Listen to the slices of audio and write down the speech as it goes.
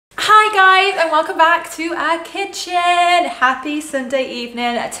and welcome back to our kitchen. Happy Sunday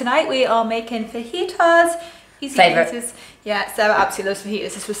evening. Tonight we are making fajitas. Easy Favourite. fajitas. Yeah, Sarah absolutely loves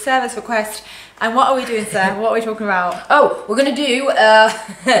fajitas. This was Sarah's request. And what are we doing, Sarah? What are we talking about? Oh, we're going to do,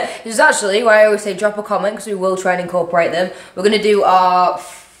 this is actually why I always say drop a comment, because we will try and incorporate them. We're going to do our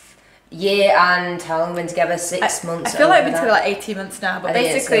year and how long we've been together? 6 months. I feel like we've been together like 18 months now, but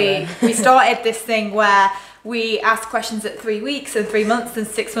basically we started this thing where we ask questions at 3 weeks and 3 months and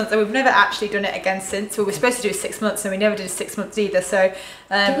 6 months, and we've never actually done it again since. Well, we were supposed to do 6 months and we never did 6 months either, so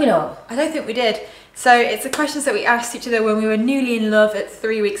did we not? I don't think we did. So it's the questions that we asked each other when we were newly in love at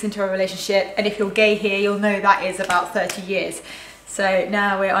 3 weeks into our relationship, and if you're gay here you'll know that is about 30 years. So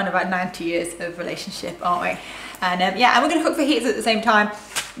now we're on about 90 years of relationship, aren't we? And yeah, and we're going to cook fajitas at the same time.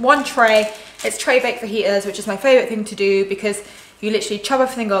 One tray, it's tray baked fajitas, which is my favourite thing to do because you literally chop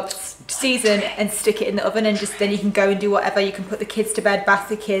everything up, season and stick it in the oven, and just then you can go and do whatever. You can put the kids to bed, bath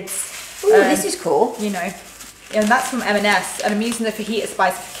the kids. Ooh, this is cool. You know, and that's from M&S, and I'm using the fajita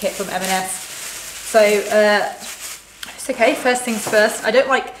spice kit from M&S. So it's okay, first things first. I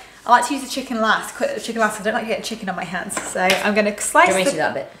like to use the chicken last, cook the chicken last. I don't like getting chicken on my hands, so I'm going to slice. Do you want me to do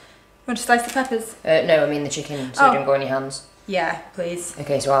that bit? You want to slice the peppers? No, I mean the chicken, so it don't go on your hands. Yeah, please.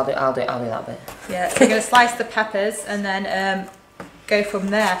 Okay, so I'll do that bit. Yeah, so I'm going to slice the peppers and then go from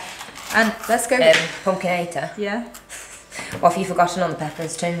there. And let's go. Pumpkinator. Yeah. What have you forgotten on the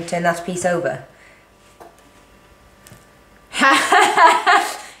peppers? Turn that piece over.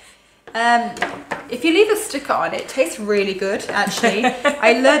 If you leave a sticker on, it tastes really good, actually.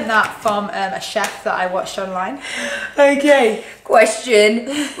 I learned that from a chef that I watched online. Okay, question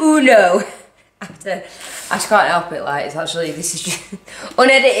uno. I just can't help it, like, it's actually, this is just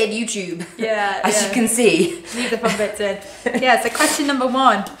unedited YouTube. Yeah, As you can see. Leave the fun bits in. Yeah, so question number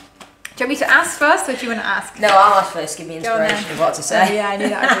one. Do you want me to ask first, or do you want to ask? No, I'll ask first, give me inspiration of what to say. Yeah, I knew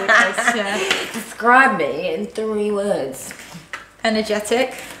that would be the case, yeah. Describe me in 3 words.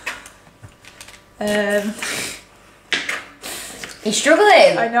 Energetic. You're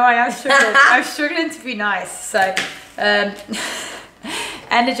struggling. I know I am struggling. I'm struggling to be nice. So,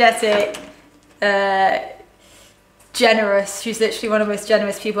 energetic, generous. She's literally one of the most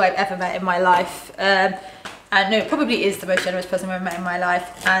generous people I've ever met in my life. And no, probably is the most generous person I've ever met in my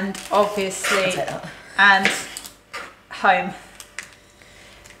life. And obviously, and home.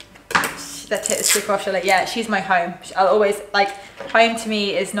 Let's take the sticker off. Yeah, she's my home. I'll always, like, home to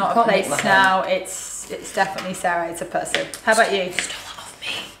me is not a place now. It's definitely Sarah. It's a person. How about you? You stole that off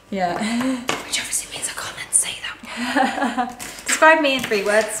me. Yeah. Which obviously means I can't then say that. Describe me in 3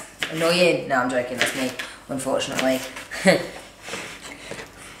 words. Annoying. No, I'm joking. That's me, unfortunately.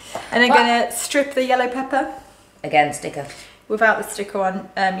 And I'm gonna strip the yellow pepper. Again, sticker. Without the sticker on.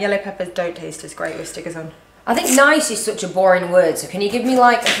 Yellow peppers don't taste as great with stickers on. I think nice is such a boring word, so can you give me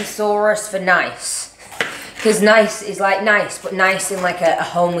like a thesaurus for nice? Because nice is like nice, but nice in like a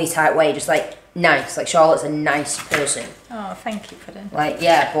homely type way, just like nice. Like Charlotte's a nice person. Oh, thank you, Puddin. Like,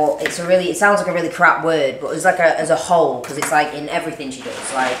 yeah, but it sounds like a really crap word, but it's like as a whole, because it's like in everything she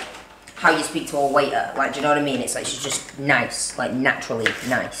does, like how you speak to a waiter, like, do you know what I mean? It's like she's just nice, like naturally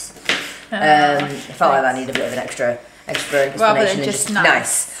nice. I felt like I needed a bit of an extra explanation rather than just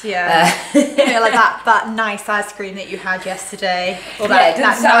nice. Yeah. You know, like that nice ice cream that you had yesterday, or that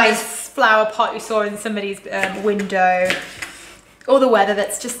nice flower pot you saw in somebody's window, or the weather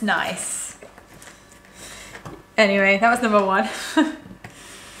that's just nice. Anyway, that was number 1.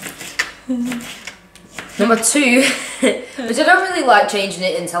 Number 2, which I don't really like changing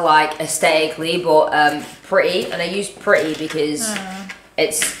it into like aesthetically, but pretty, and I use pretty because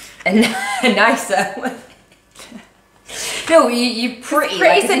it's a nicer. No, you pretty.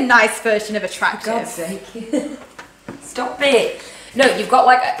 Pretty's like, a nice version of attractive. For God's sake. Stop it. No, you've got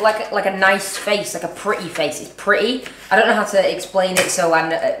like a nice face, like a pretty face. It's pretty. I don't know how to explain it so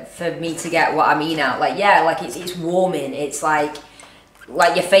for me to get what I mean out. Like, yeah, like it's warming. It's like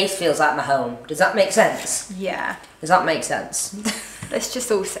your face feels like my home. Does that make sense? Yeah. Does that make sense? Let's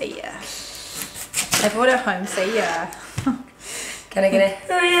just all say yeah. Everyone at home say yeah. Can I get it?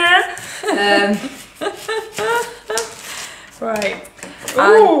 Oh yeah. Right.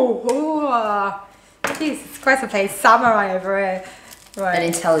 Oh, Jesus Christ, I'm playing samurai over here. Right. And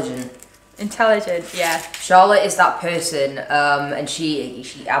intelligent. Intelligent, yeah. Charlotte is that person, and she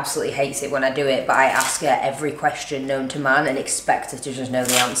absolutely hates it when I do it, but I ask her every question known to man and expect her to just know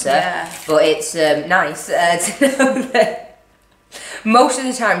the answer. Yeah. But it's nice to know that most of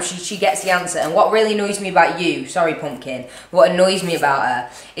the time she gets the answer. And what really annoys me about you, sorry Pumpkin, what annoys me about her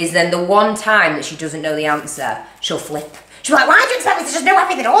is then the one time that she doesn't know the answer, she'll flip. She's like, why do you expect me to just know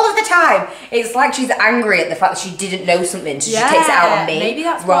everything all of the time? It's like she's angry at the fact that she didn't know something, so she takes it out on me. Maybe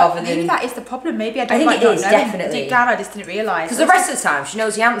that's maybe that is the problem. Maybe I don't think it is, definitely. Deep down, I just didn't realise. Because the rest of the time, she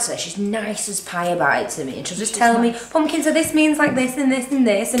knows the answer. She's nice as pie about it to me, and she'll just tell me, pumpkin, so this means like this and this and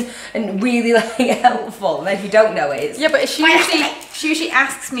this, and really like helpful. And then if you don't know it, it's... Yeah, but she usually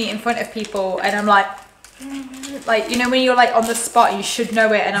asks me in front of people, and I'm like, you know, when you're like on the spot, you should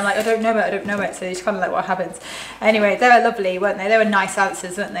know it, and I'm like, I don't know it, so it's kind of like what happens. Anyway, they were lovely, weren't they? They were nice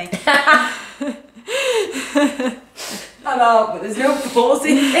answers, weren't they? I know, but there's no pause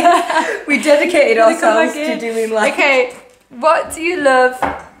in it. We dedicated ourselves to doing like... Okay, what do you love...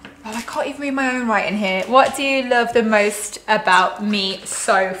 Oh, I can't even read my own writing here. What do you love the most about me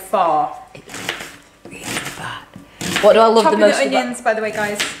so far? Really bad. What do I love the most the onions, by the way,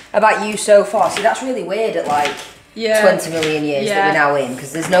 guys. About you so far? See, that's really weird at like 20 million years that we're now in,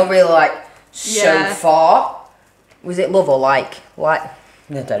 because there's no real like so far. Was it love or like? I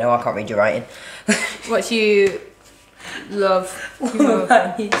don't know, I can't read your writing. What do you love?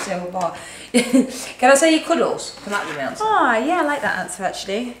 About you so far. Can I say your cuddles? Can that be my answer? Oh, yeah, I like that answer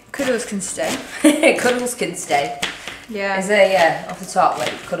actually. Cuddles can stay. Cuddles can stay. Yeah. Is there, off the top,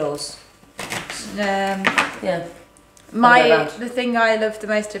 like cuddles? Yeah. The thing I love the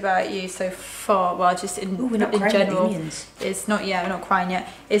most about you so far, well, just in general, is not we're not crying yet.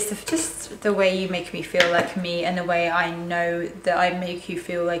 Is just the way you make me feel like me, and the way I know that I make you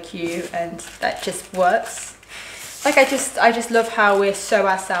feel like you, and that just works. Like I just love how we're so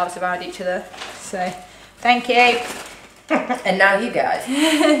ourselves around each other. So, thank you. And now you guys.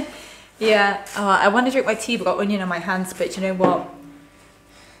 Yeah. I want to drink my tea, but got onion on my hands. But you know what?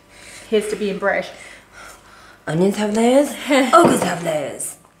 Here's to being British. Onions have layers, ogres have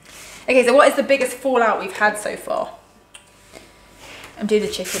layers. Okay, so what is the biggest fallout we've had so far? I'm doing the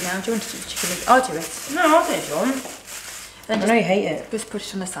chicken now. Do you want to do the chicken? I'll do it. No, I'll do it, John. I know you hate it. Just put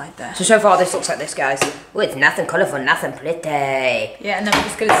it on the side there. So far this looks like this, guys. Oh, it's nothing colourful, nothing pretty. Yeah, and then we're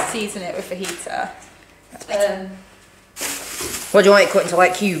just going to season it with fajita. What do you want it cut into,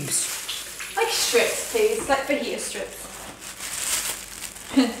 like cubes? Like strips, please. Like fajita strips.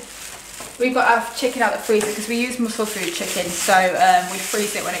 We've got our chicken out the freezer because we use muscle food chicken, so we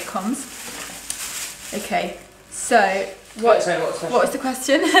freeze it when it comes. Okay, so what was the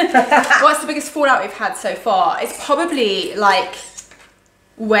question? What's the biggest fallout we've had so far? It's probably like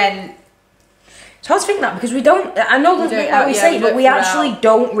when... It's hard to think that because we don't, I know that we say, but we actually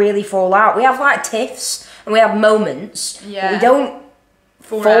don't really fall out. We have like tiffs and we have moments, but we don't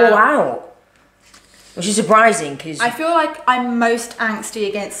fall out. Which is surprising because... I feel like I'm most angsty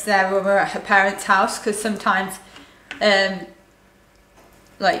against Sarah when we're at her parents' house, because sometimes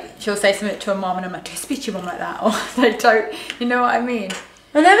like she'll say something to her mom and I'm like, don't speak to your mom like that, or like don't, you know what I mean?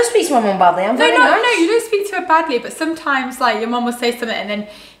 I never speak to my mum badly. I'm very nice. No, you don't speak to her badly, but sometimes like your mom will say something and then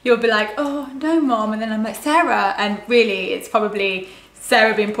you'll be like, oh no mom, and then I'm like, Sarah, and really it's probably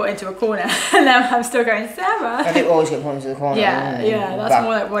Sarah being put into a corner, and then I'm still going, Sarah. I do always get put into the corner. Yeah, that's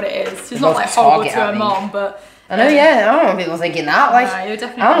more like what it is. She's not like horrible to her mom, but... I know, I don't want people thinking that. Like, no, you're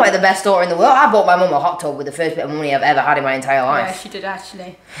definitely I'm like the best daughter in the world. I bought my mum a hot tub with the first bit of money I've ever had in my entire life. Yeah, she did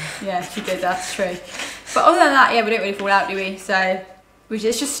actually. Yeah, she did, that's true. But other than that, yeah, we don't really fall out, do we? So,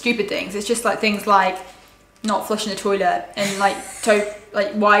 it's just stupid things. It's just like things like not flushing the toilet and like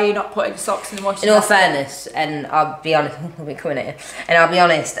why are you not putting socks in the washing? In all fairness, and I'll be honest, I'll be coming at you, and I'll be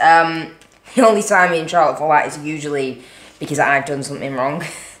honest, the only time me and Charlotte fall out is usually because I've done something wrong.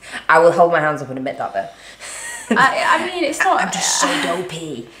 I will hold my hands up and admit that though. I mean, it's not... I'm just so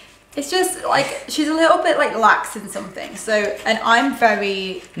dopey. It's just like she's a little bit like lax in something. So, and I'm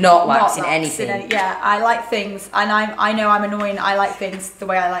very not lax in anything. Yeah, I like things, and I know I'm annoying. I like things the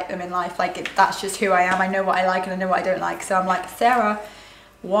way I like them in life. Like that's just who I am. I know what I like and I know what I don't like. So I'm like, Sarah,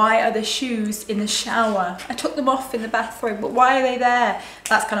 why are the shoes in the shower? I took them off in the bathroom, but why are they there?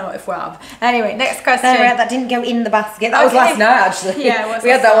 That's kind of what if we're up. Anyway, next question. Sarah, that didn't go in the basket. That was last night actually. Yeah, we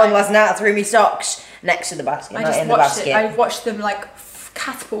had that one last night. I threw me socks next to the basket, not in the basket. I watched them like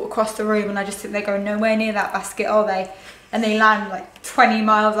catapult across the room, and I just think they're going nowhere near that basket, are they? And they land like 20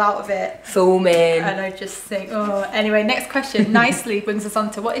 miles out of it. Foaming. And I just think, oh. Anyway, next question nicely brings us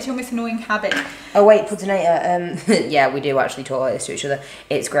on to what is your most annoying habit? Oh wait, Puddinator, yeah, we do actually talk like this to each other.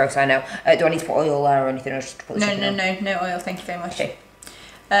 It's gross, I know. Do I need to put oil there or anything, or just put the chicken on? No oil, thank you very much. Okay.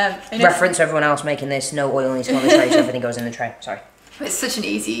 Reference to everyone else making this, no oil needs to go on the tray, so everything goes in the tray, sorry. It's such an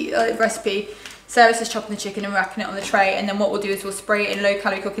easy recipe. Sarah's just chopping the chicken and racking it on the tray, and then what we'll do is we'll spray it in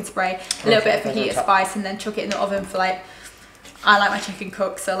low-calorie cooking spray, a little bit of fajita spice, and then chuck it in the oven for like, I like my chicken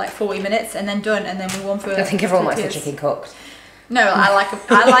cooked, so like 40 minutes, and then done, and then we warm for... I think everyone likes the chicken cooked. No, I like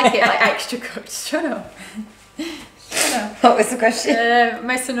it like extra cooked. Shut up. What was the question?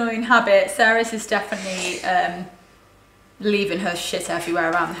 Most annoying habit. Sarah's is definitely leaving her shit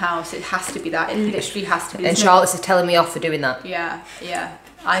everywhere around the house. It has to be that. It literally has to be. And Charlotte's is telling me off for doing that. Yeah.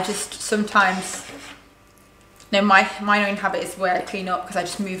 I just sometimes. No, my annoying habit is where I clean up because I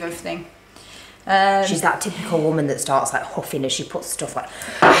just move everything. She's that typical woman that starts like huffing as she puts stuff like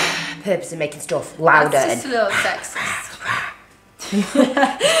purposely making stuff louder. That's just a little sexist.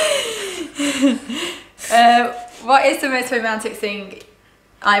 What is the most romantic thing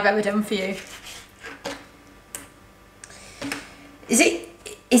I've ever done for you? Is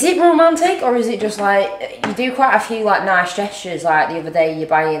it romantic, or is it just like you do quite a few like nice gestures? Like the other day, you're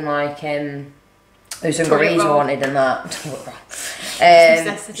buying like those dungarees I wanted and that.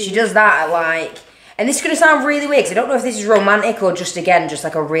 She does that like, and this is gonna sound really weird because I don't know if this is romantic or just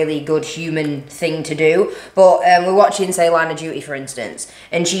like a really good human thing to do. But we're watching, say, Line of Duty for instance,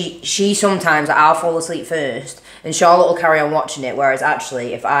 and she sometimes I'll fall asleep first, and Charlotte will carry on watching it. Whereas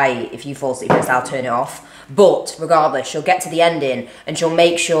actually, if you fall asleep first, I'll turn it off. But regardless, she'll get to the ending and she'll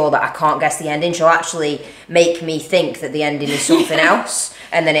make sure that I can't guess the ending. She'll actually make me think that the ending is something else,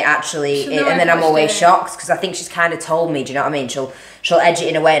 and then and then I'm always shocked because I think she's kind of told me. Do you know what I mean? She'll edge it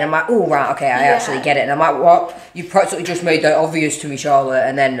in a way, and I'm like, oh right, okay, I actually get it. And I'm like, what? You practically just made that obvious to me, Charlotte.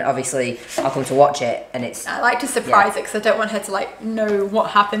 And then obviously I'll come to watch it, and it's. I like to surprise it because I don't want her to like know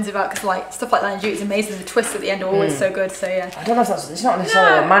what happens about, because like stuff like Line of Duty is amazing. The twists at the end are always so good. So yeah. I don't know if it's not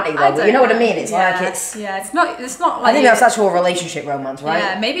necessarily romantic though, but you know what I mean. It's like it's. Yeah, it's not like. I think that's actual relationship romance, right?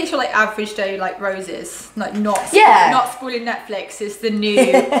 Yeah, maybe it's your like average day like roses, like not spoiling Netflix is the new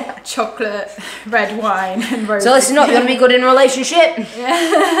chocolate red wine and roses. So listen up, you want to be good in a relationship?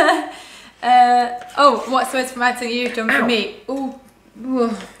 Yeah. What's the most romantic thing you've done for me? Ooh,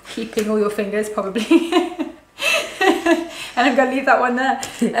 keeping all your fingers probably. And I'm gonna leave that one there.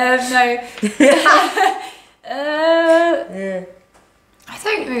 I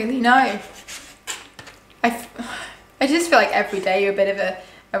don't really know. I just feel like every day you're a bit of a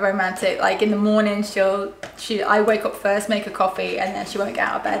romantic. Like in the morning I wake up first, make a coffee, and then she won't get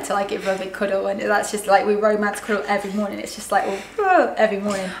out of bed till I give her a big cuddle, and that's just like we romance cuddle every morning. It's just like every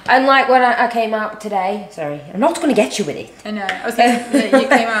morning. And like when I came out today, sorry, I'm not going to get you with it. I know. I was thinking you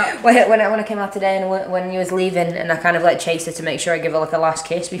came out when I came out today, and when you was leaving, and I kind of like chased her to make sure I give her like a last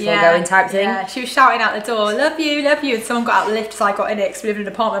kiss before going type thing. Yeah, she was shouting out the door, love you, and someone got out the lift, so I got in it because we live in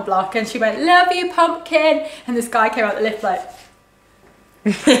an apartment block, and she went, love you, pumpkin, and this guy came out the lift like.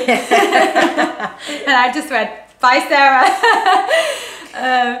 And I just went, bye Sarah.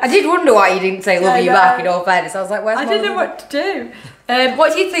 I did wonder why you didn't say love you back in all fairness. I was like, I didn't know what to do.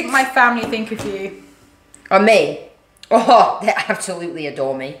 What do you think my family think of you? Or me? Oh, they absolutely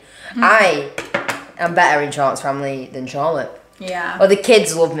adore me. I am better in Charlotte's family than Charlotte. Yeah. Well, the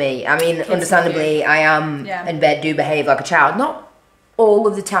kids love me. I mean, understandably, I am in bed, do behave like a child. Not all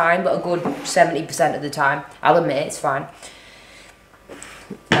of the time, but a good 70% of the time. I'll admit it's fine.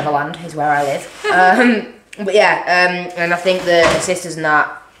 Neverland is where I live. But yeah, and I think the sisters and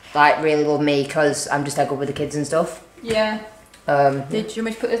that like really love me because I'm just that good with the kids and stuff. Yeah. Did you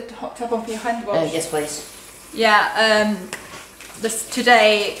want me to put the hot tub on for your hand wash? Yes, please. Yeah.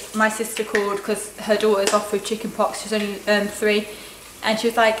 Today my sister called because her daughter's off with chicken pox. She's only 3, and she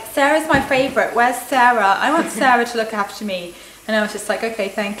was like, Sarah's my favourite. Where's Sarah? I want Sarah to look after me. And I was just like, okay,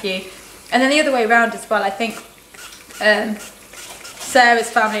 thank you. And then the other way around as well. I think. Sarah's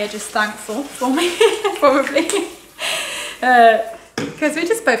family are just thankful for me, probably, because we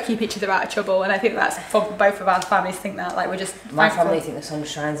just both keep each other out of trouble, and I think that's for both of our families think that, like we're just my thankful. Family think the sun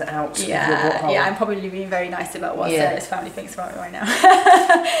shines out. Yeah, I'm probably being very nice about what Sarah's family thinks about me right now.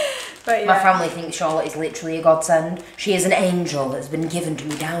 But my family thinks Charlotte is literally a godsend. She is an angel that's been given to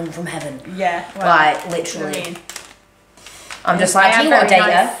me down from heaven. Yeah, well, like literally. I'm just like, do you want to date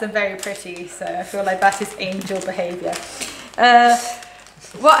her? And very pretty, so I feel like that is angel behaviour.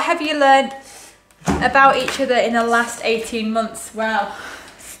 What have you learned about each other in the last 18 months? Wow.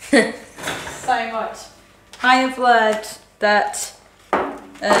 So much. I have learned that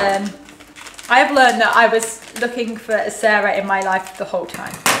I was looking for Sarah in my life the whole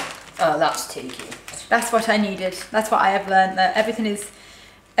time. Oh, that's too cute. That's what I needed. That's what I have learned, that everything is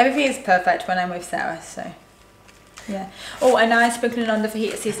perfect when I'm with Sarah, so yeah. Oh, and now I'm sprinkling on the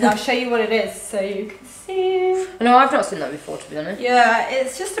fajita season. I'll show you what it is so you can see. No, I've not seen that before, to be honest. Yeah,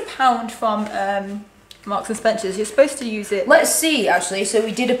 it's just £1 from Marks and Spencer's. You're supposed to use it. Let's see, actually. So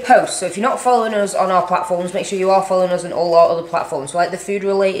we did a post. So if you're not following us on our platforms, make sure you are following us on all our other platforms. So like the food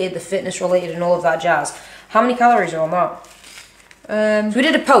related, the fitness related, and all of that jazz. How many calories are on that? So we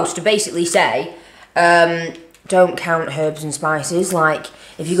did a post to basically say, don't count herbs and spices. Like,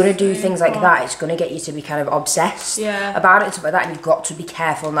 if you're going to do things like that, it's going to get you to be kind of obsessed about it and stuff like that, and you've got to be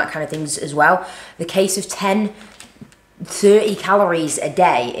careful on that kind of things as well. The case of 10-30 calories a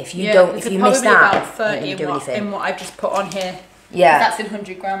day, if you don't, if you miss that, about 30 in what I've just put on here. Yeah, that's in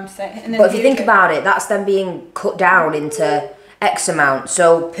 100 grams. So, and then but if you think about it, that's then being cut down into X amount.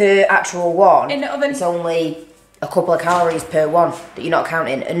 So per actual one, in the oven, it's only a couple of calories per one that you're not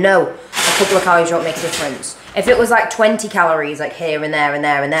counting. And no, a couple of calories won't make a difference. If it was like 20 calories, like here and there and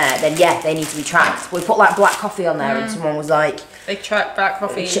there and there, then yeah, they need to be tracked. We put like black coffee on there, and someone was like, they track black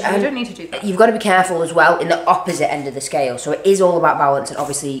coffee. You don't need to do that. You've got to be careful as well in the opposite end of the scale. So it is all about balance and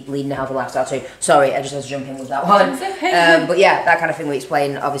obviously leading a healthy lifestyle too. Sorry, I just had to jump in with that one. But yeah, that kind of thing we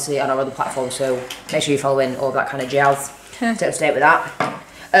explain obviously on our other platforms. So make sure you're following all that kind of jazz. Stay up to date with that.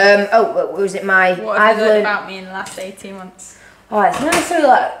 What was it? What have you learned about me in the last 18 months? Oh, it's not necessarily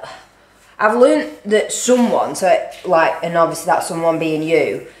like, I've learned that someone, so like, and obviously that someone being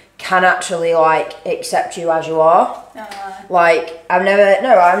you, can actually like accept you as you are. Like I've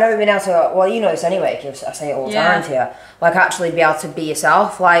never been able to. Well, you know this anyway, because I say it all the time to you. Like actually be able to be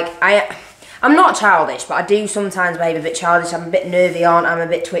yourself. Like I'm not childish, but I do sometimes behave a bit childish. I'm a bit nervy, I'm a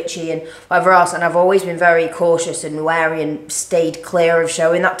bit twitchy and whatever else. And I've always been very cautious and wary and stayed clear of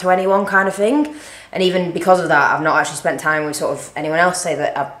showing that to anyone, kind of thing. And even because of that, I've not actually spent time with sort of anyone else, say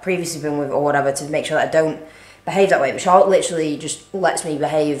that I've previously been with or whatever, to make sure that I don't behave that way. But Charlotte literally just lets me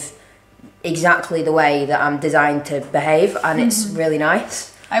behave exactly the way that I'm designed to behave, and it's really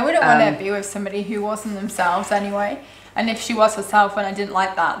nice. I wouldn't want to be with somebody who wasn't themselves anyway. And if she was herself and I didn't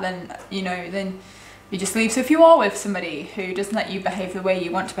like that, then, you know, then you just leave. So if you are with somebody who doesn't let you behave the way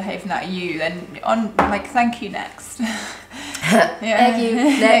you want to behave, and that you, then thank you, next. Thank you,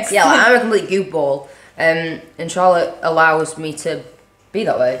 next. Yeah, like, I'm a complete goofball, and Charlotte allows me to be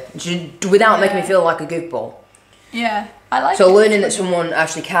that way, without making me feel like a goofball. Yeah, I like. So learning that someone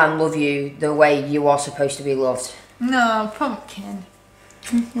actually can love you the way you are supposed to be loved. No, pumpkin.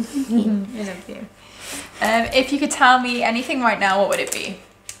 I love you. If you could tell me anything right now, what would it be?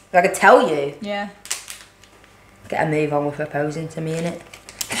 If I could tell you? Yeah. Get a move on with proposing to me, innit?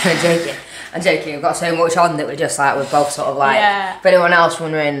 I'm joking. We've got so much on that we're just like, we're both sort of like, for anyone else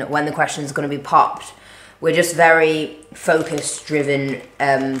wondering when the question's going to be popped, we're just very focus driven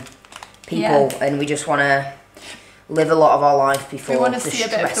people, and we just want to live a lot of our life before we want to the see a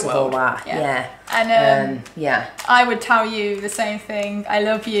bit stress of the of all world. that. And yeah, I would tell you the same thing. I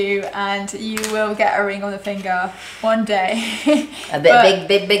love you, and you will get a ring on the finger one day. A bit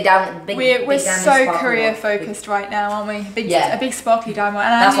big down. We're so career focused right now, aren't we? A big sparkly diamond.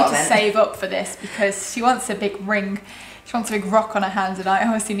 And I need to save up for this because she wants a big ring. She wants a big rock on her hands, and I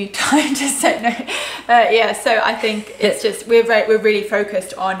obviously need time to say no. So I think it's just we're really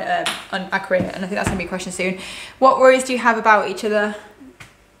focused on our career, and I think that's gonna be a question soon. What worries do you have about each other?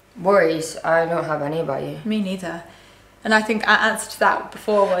 Worries? I don't have any about you. Me neither. And I think our answer to that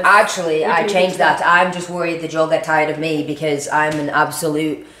before was... Actually, I changed that. I'm just worried that you'll get tired of me because I'm an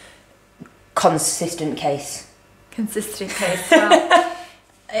absolute consistent case. Consistent case. Well,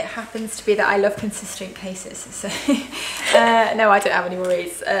 it happens to be that I love consistent cases. So no, I don't have any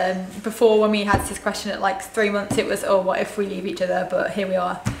worries. Before, when we had this question at like 3 months, it was, oh, what if we leave each other? But here we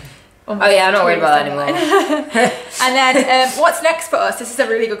are. Oh yeah, I'm not worried about that anymore. And then what's next for us? This is a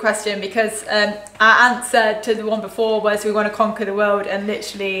really good question because our answer to the one before was we want to conquer the world, and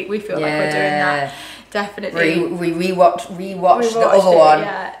literally we feel like we're doing that. Definitely. We rewatched the other one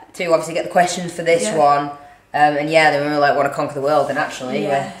to obviously get the questions for this one. And then we were like, want to conquer the world, and actually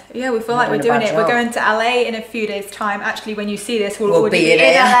we feel like we're doing it. We're going to LA in a few days' time. Actually, when you see this, we'll already be in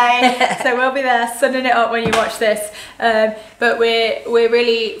LA. So we'll be there sunning it up when you watch this. But we're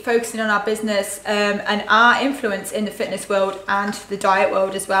really focusing on our business and our influence in the fitness world and the diet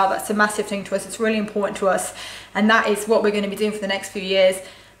world as well. That's a massive thing to us. It's really important to us, and that is what we're going to be doing for the next few years,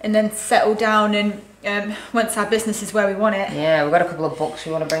 and then settle down and once our business is where we want it. Yeah, we've got a couple of books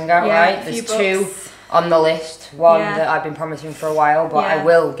we want to bring out, right? There's two on the list, one that I've been promising for a while, but I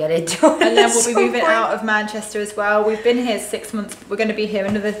will get it done. And then we'll be moving out of Manchester as well. We've been here 6 months, but we're going to be here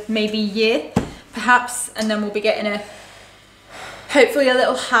another maybe year, perhaps, and then we'll be getting hopefully a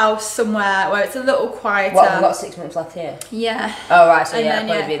little house somewhere where it's a little quieter. What, we've got 6 months left here? Yeah. Oh right, so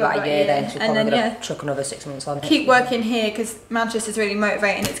probably be about a year then, so we're probably going to chuck another 6 months on it. Keep working here because Manchester's really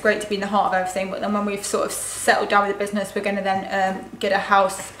motivating. It's great to be in the heart of everything, but then when we've sort of settled down with the business, we're going to then get a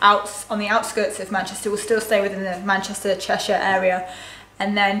house out on the outskirts of Manchester. We'll still stay within the Manchester, Cheshire area,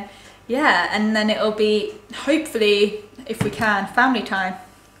 and then it'll be, hopefully, if we can, family time,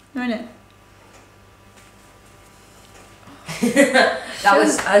 won't it? I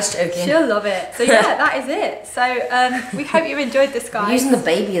was joking. She'll love it. So yeah, that is it. So we hope you enjoyed this, guys. Using the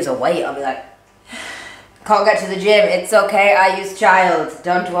baby as a weight, I'll be like, can't get to the gym. It's okay. I use child.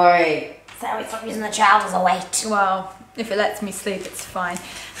 Don't worry. Sorry, stop using the child as a weight. Well, if it lets me sleep, it's fine.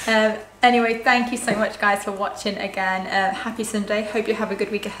 Anyway, thank you so much, guys, for watching again. Happy Sunday. Hope you have a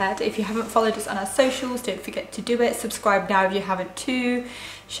good week ahead. If you haven't followed us on our socials, don't forget to do it. Subscribe now if you haven't too.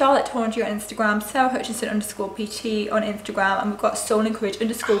 Charlotte Horngy on Instagram, Sarah Hutchinson _PT on Instagram, and we've got Soul and Courage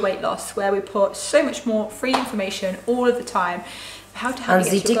 _weight loss, where we put so much more free information all of the time. How to help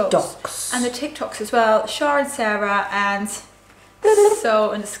you get your goals. And the TikToks as well. Shar and Sarah and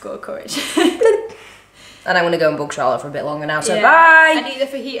Soul _Courage. And I'm going to go and bug Charlotte for a bit longer now, so yeah. bye! And eat the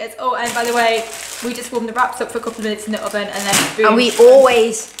fajitas. Oh, and by the way, we just warmed the wraps up for a couple of minutes in the oven, and then boom. And we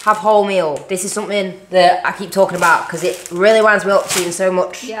always have wholemeal. This is something that I keep talking about, because it really winds me up seeing so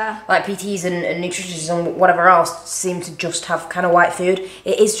much, like PTs and nutritionists and whatever else seem to just have kind of white food.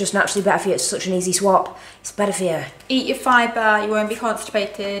 It is just naturally better for you. It's such an easy swap. It's better for you. Eat your fibre, you won't be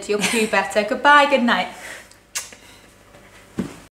constipated, you'll poo better. Goodbye, good night.